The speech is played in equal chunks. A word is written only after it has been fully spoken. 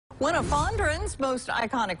One of Fondren's most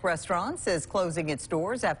iconic restaurants is closing its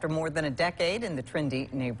doors after more than a decade in the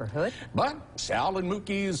trendy neighborhood. But Sal and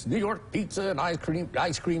Mookie's New York pizza and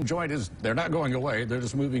ice cream joint they're not going away. They're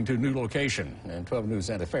just moving to a new location. And 12 News'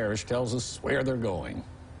 Santa Farish tells us where they're going.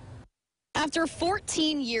 After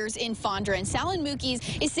 14 years in Fondren, Sal and Mookie's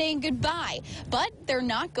is saying goodbye, but they're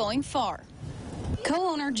not going far.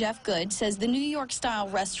 Co-owner Jeff Good says the New York-style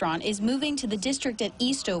restaurant is moving to the district at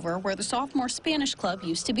Eastover, where the sophomore Spanish club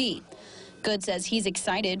used to be. Good says he's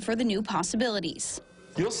excited for the new possibilities.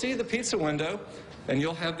 You'll see the pizza window, and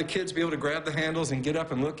you'll have the kids be able to grab the handles and get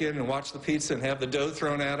up and look in and watch the pizza and have the dough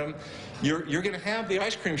thrown at them. You're going to have the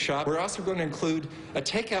ice cream shop. We're also going to include a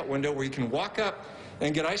takeout window where you can walk up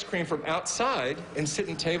and get ice cream from outside and sit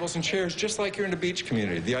in tables and chairs just like you're in a beach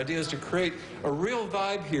community. The idea is to create a real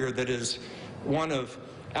vibe here that is one of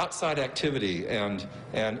outside activity and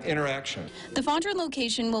interaction. The Fondren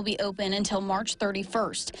location will be open until March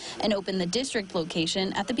 31st and open the district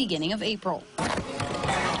location at the beginning of April.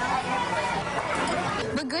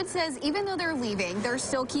 But Good says even though they're leaving, they're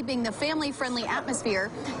still keeping the family-friendly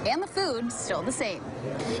atmosphere and the food still the same.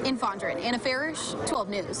 In Fondren, Anna Farish, 12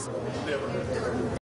 News.